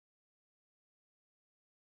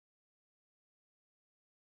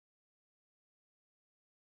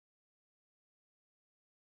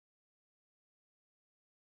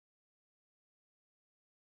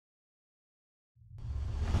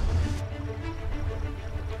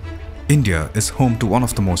India is home to one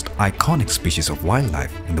of the most iconic species of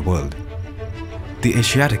wildlife in the world, the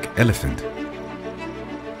Asiatic elephant.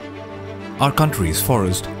 Our country's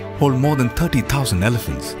forests hold more than 30,000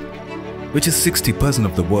 elephants, which is 60%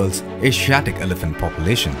 of the world's Asiatic elephant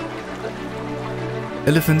population.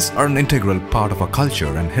 Elephants are an integral part of our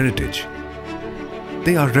culture and heritage.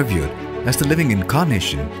 They are revered as the living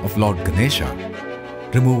incarnation of Lord Ganesha,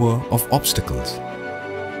 remover of obstacles.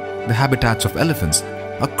 The habitats of elephants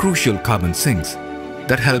are crucial carbon sinks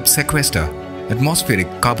that help sequester atmospheric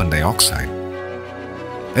carbon dioxide.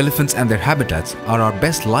 Elephants and their habitats are our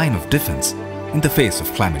best line of defense in the face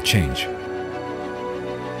of climate change.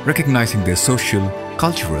 Recognizing their social,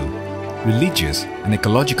 cultural, religious and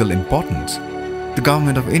ecological importance, the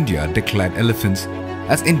Government of India declared elephants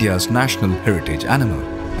as India's national heritage animal.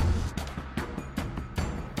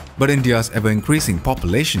 But India's ever-increasing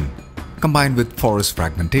population, combined with forest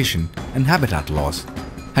fragmentation and habitat loss,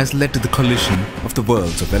 has led to the collision of the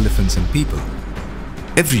worlds of elephants and people.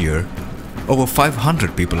 Every year, over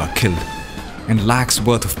 500 people are killed and lakhs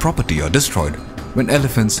worth of property are destroyed when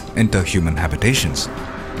elephants enter human habitations.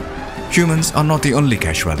 Humans are not the only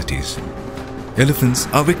casualties. Elephants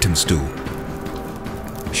are victims too.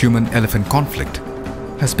 Human-elephant conflict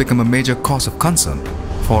has become a major cause of concern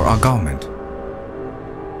for our government.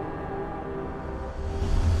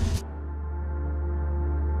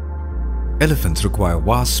 Elephants require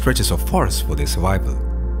vast stretches of forest for their survival.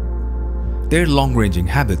 Their long-ranging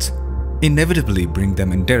habits inevitably bring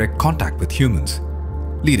them in direct contact with humans,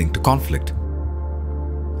 leading to conflict.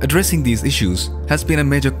 Addressing these issues has been a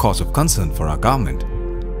major cause of concern for our government.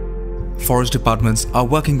 Forest departments are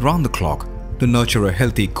working round the clock to nurture a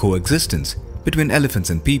healthy coexistence between elephants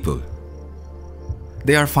and people.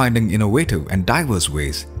 They are finding innovative and diverse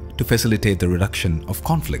ways to facilitate the reduction of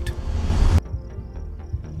conflict.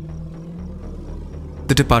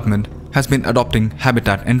 The department has been adopting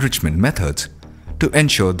habitat enrichment methods to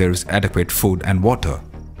ensure there is adequate food and water.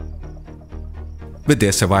 With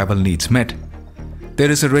their survival needs met,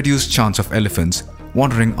 there is a reduced chance of elephants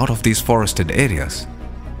wandering out of these forested areas.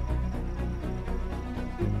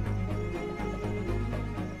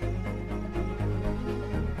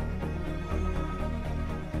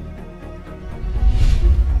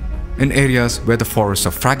 In areas where the forests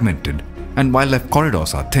are fragmented and wildlife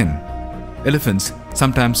corridors are thin, elephants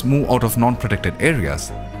sometimes move out of non-protected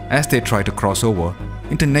areas as they try to cross over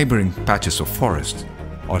into neighboring patches of forest,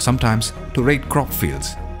 or sometimes to raid crop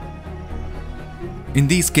fields. In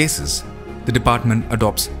these cases, the department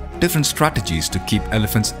adopts different strategies to keep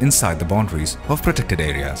elephants inside the boundaries of protected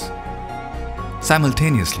areas.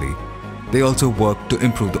 Simultaneously, they also work to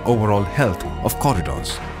improve the overall health of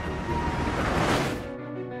corridors.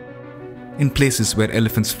 In places where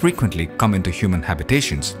elephants frequently come into human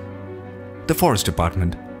habitations, the Forest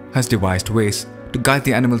Department has devised ways to guide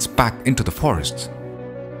the animals back into the forests.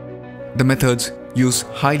 The methods use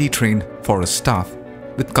highly trained forest staff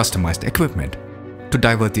with customized equipment to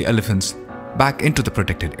divert the elephants back into the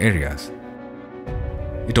protected areas.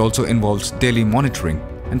 It also involves daily monitoring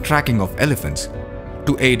and tracking of elephants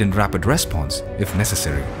to aid in rapid response if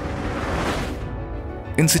necessary.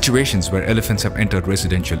 In situations where elephants have entered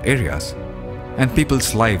residential areas and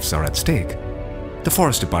people's lives are at stake, the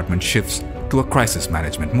Forest Department shifts to a crisis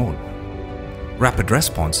management mode. Rapid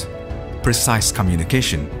response, precise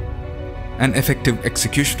communication, and effective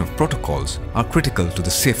execution of protocols are critical to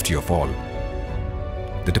the safety of all.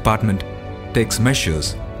 The department takes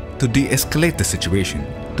measures to de-escalate the situation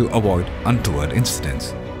to avoid untoward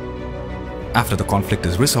incidents. After the conflict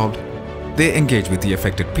is resolved, they engage with the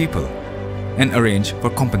affected people and arrange for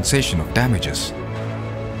compensation of damages.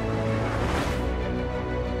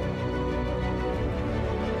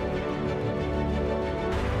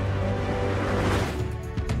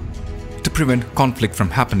 To prevent conflict from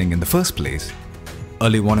happening in the first place,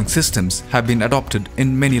 early warning systems have been adopted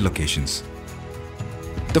in many locations.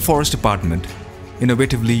 The Forest Department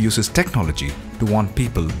innovatively uses technology to warn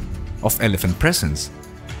people of elephant presence,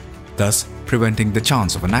 thus preventing the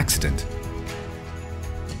chance of an accident.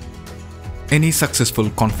 Any successful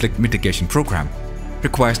conflict mitigation program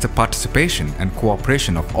requires the participation and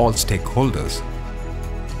cooperation of all stakeholders.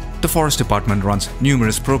 The Forest Department runs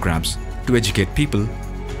numerous programs to educate people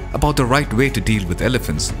about the right way to deal with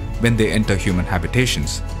elephants when they enter human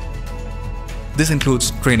habitations. This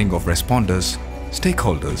includes training of responders,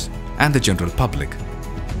 stakeholders, and the general public,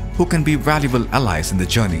 who can be valuable allies in the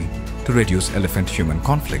journey to reduce elephant-human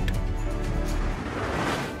conflict.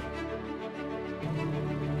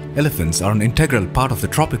 Elephants are an integral part of the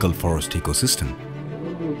tropical forest ecosystem.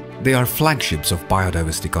 They are flagships of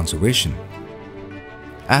biodiversity conservation.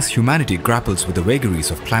 As humanity grapples with the vagaries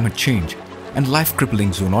of climate change and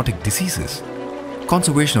life-crippling zoonotic diseases,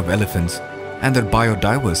 conservation of elephants and their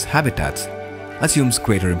biodiverse habitats assumes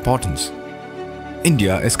greater importance.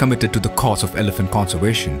 India is committed to the cause of elephant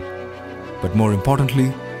conservation, but more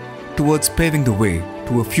importantly, towards paving the way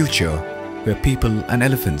to a future where people and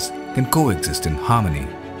elephants can coexist in harmony.